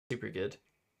super good.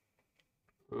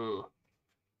 Mm.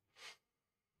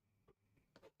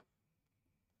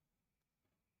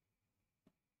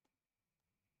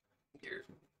 Here.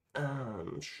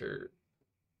 Sure.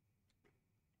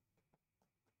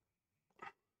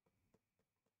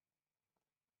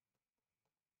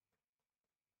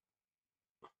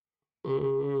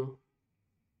 Mm.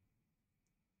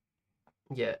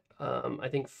 Yeah, I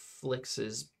think Flix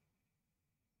is.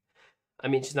 I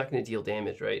mean, she's not going to deal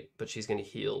damage, right? But she's going to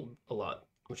heal a lot,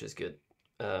 which is good.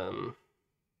 Um,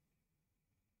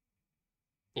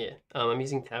 yeah, I'm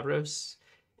using Tavros,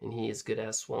 and he is good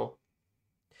as well.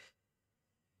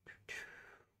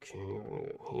 Okay, we're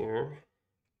gonna go here.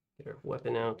 Get our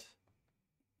weapon out.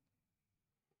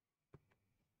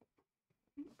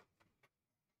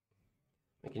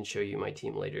 I can show you my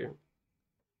team later.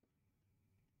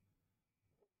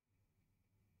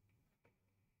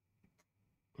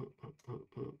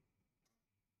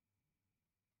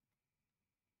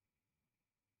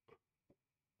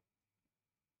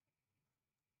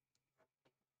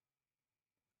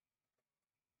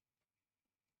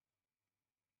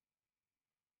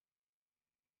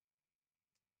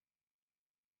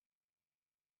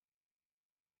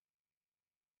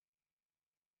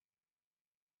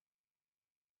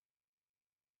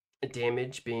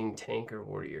 Damage being tank or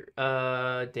warrior.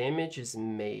 Damage is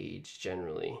mage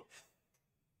generally.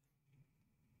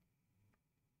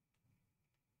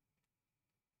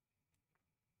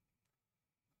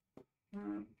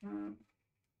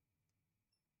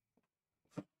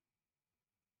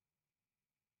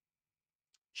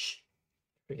 Shh,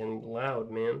 freaking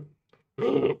loud, man.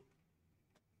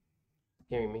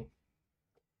 Hearing me.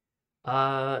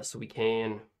 So we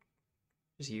can.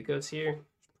 There's Yukos here.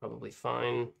 Probably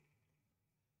fine.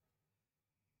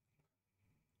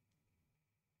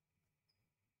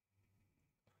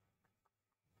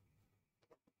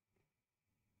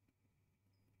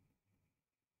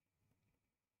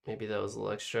 Maybe that was a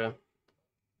little extra.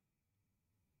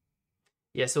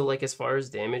 Yeah, so like as far as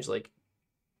damage, like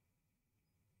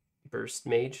burst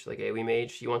mage, like AoE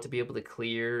mage, you want to be able to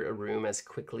clear a room as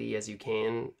quickly as you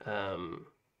can.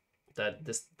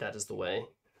 That is the way.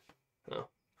 Oh.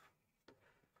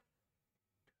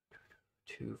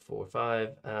 2, 4, 5.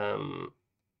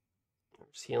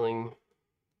 Just healing.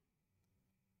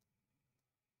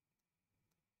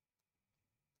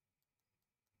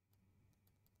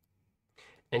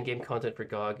 Endgame content for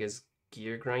GOG is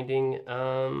gear grinding.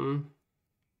 Kind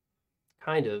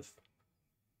of.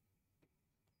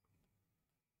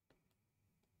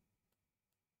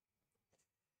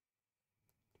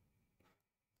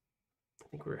 I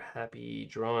think we're happy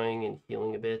drawing and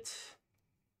healing a bit.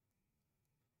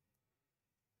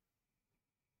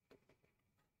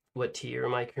 What tier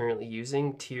am I currently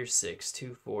using? Tier 6,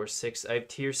 2, 4, 6. I have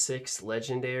tier 6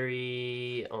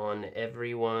 legendary on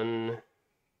everyone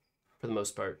for the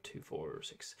most part. 2, 4,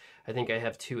 6. I think I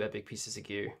have 2 epic pieces of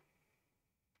gear.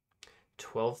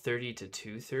 1230 to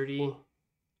 230.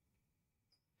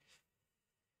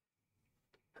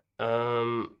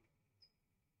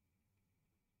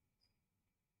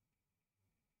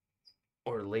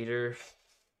 Or later.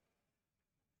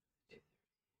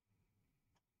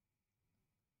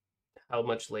 How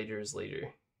much later is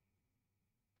later?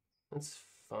 That's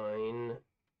fine.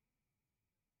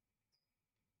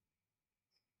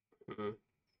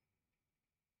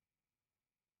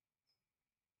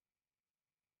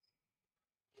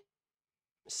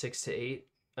 6 to 8.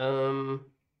 Um,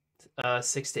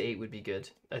 6 to 8 would be good.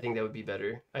 I think that would be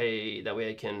better. That way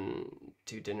I can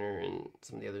do dinner and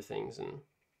some of the other things and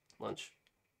lunch.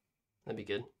 That'd be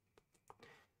good.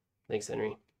 Thanks,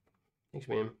 Henry. Thanks,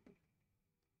 ma'am.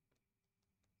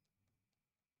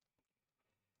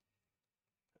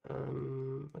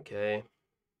 Okay.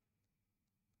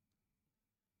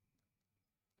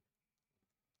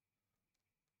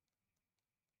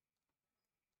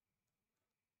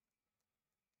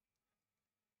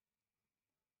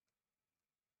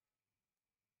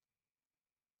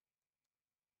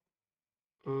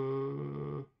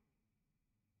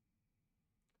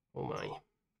 Oh my.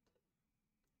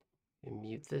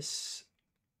 Mute this.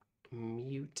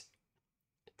 Mute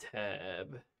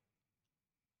tab.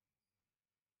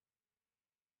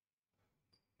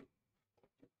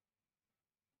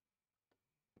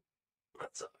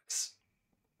 That sucks.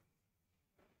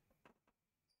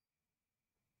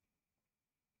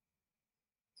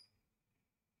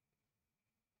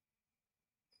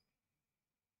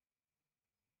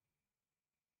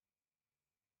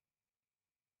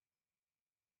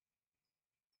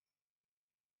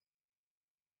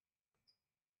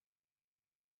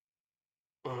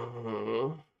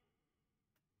 Uh,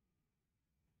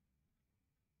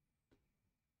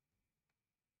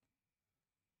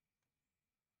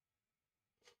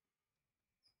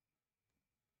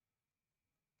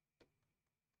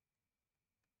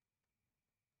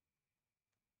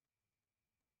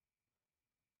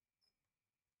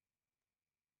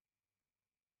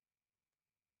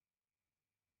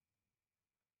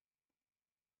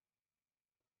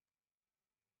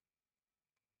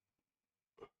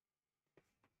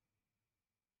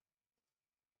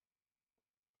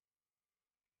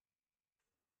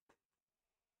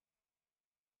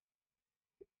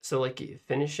 So like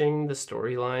finishing the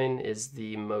storyline is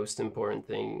the most important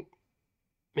thing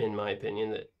in my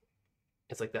opinion. That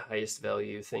it's like the highest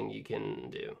value thing you can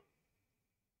do.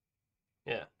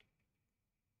 Yeah.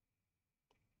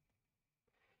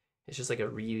 It's just like a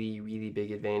really, really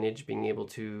big advantage being able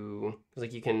to, cause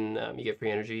like you get free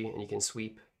energy and you can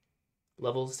sweep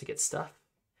levels to get stuff.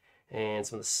 And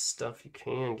some of the stuff you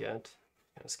can get,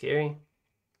 kind of scary.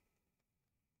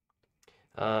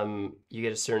 You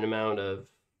get a certain amount of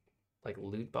like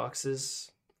loot boxes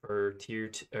or tier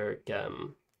two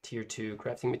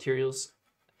crafting materials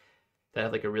that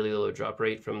have like a really low drop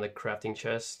rate from the crafting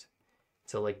chest.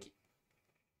 So like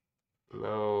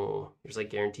no, you're just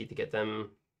like guaranteed to get them,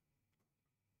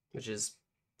 which is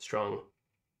strong.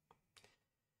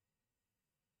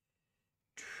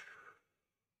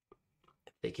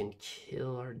 They can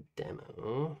kill our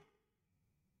demo.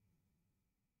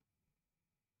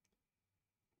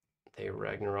 They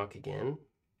Ragnarok again.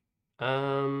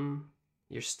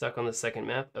 You're stuck on the second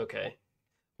map? Okay.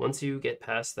 Once you get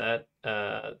past that,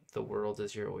 the world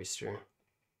is your oyster.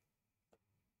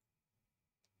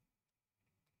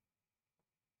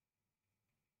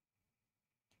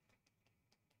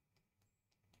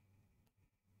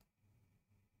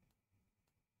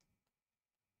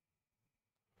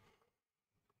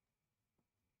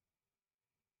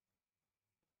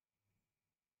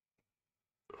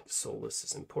 Soulless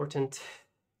is important.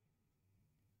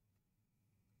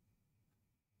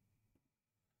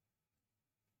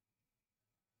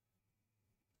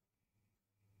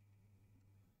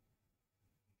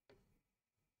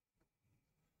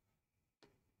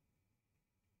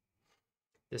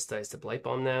 This dies to Blight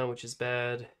Bomb now, which is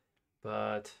bad,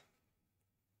 but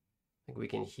I think we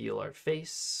can heal our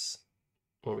face,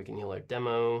 or we can heal our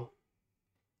demo.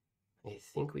 I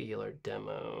think we heal our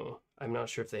demo. I'm not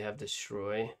sure if they have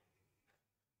Destroy.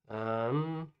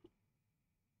 2-4.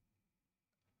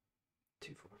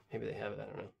 Maybe they have it, I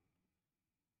don't know.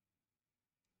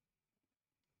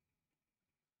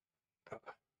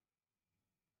 Okay.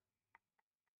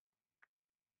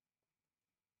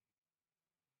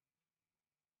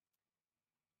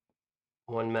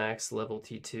 One max, level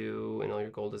T2, and all your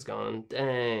gold is gone.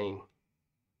 Dang.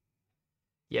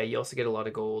 Yeah, you also get a lot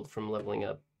of gold from leveling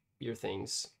up your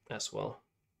things as well.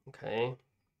 Okay.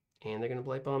 And they're gonna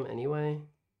Blight Bomb anyway.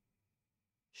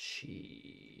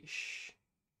 Sheesh.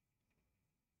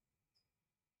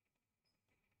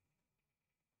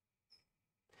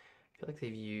 I feel like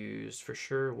they've used for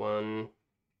sure one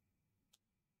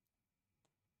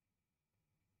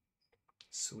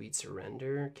Sweet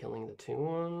Surrender, killing the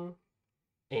 2-1.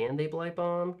 And they Blight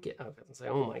Bomb.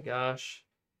 Oh my gosh.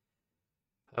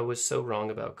 I was so wrong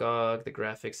about GOG. The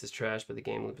graphics is trash, but the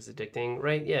game loop is addicting.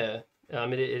 Right, yeah.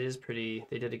 It is pretty,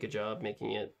 they did a good job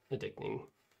making it addicting.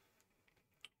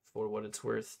 For what it's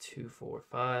worth, 2, 4,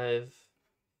 5.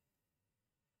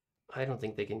 I don't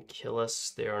think they can kill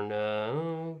us. There's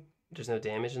no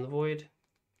damage in the void.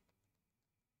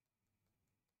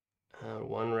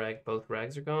 One rag, both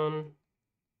rags are gone.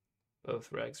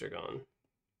 Both rags are gone.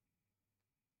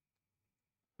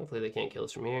 Hopefully they can't kill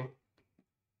us from here.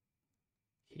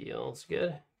 Heals,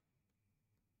 good.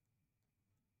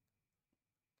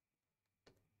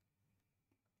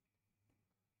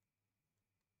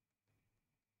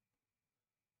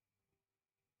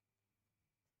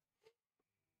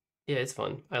 Yeah, it's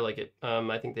fun. I like it.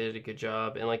 I think they did a good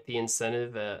job, and like the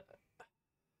incentive. There's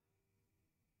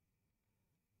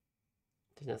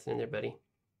nothing in there, buddy.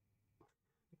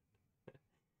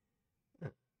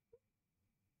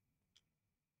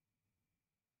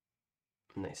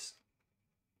 Nice.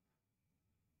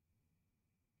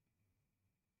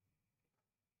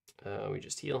 We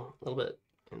just heal a little bit,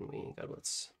 and we God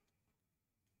bless.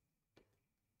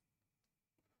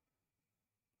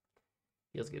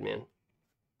 Feels good, man.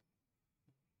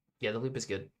 Yeah, the loop is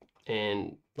good,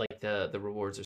 and like the rewards are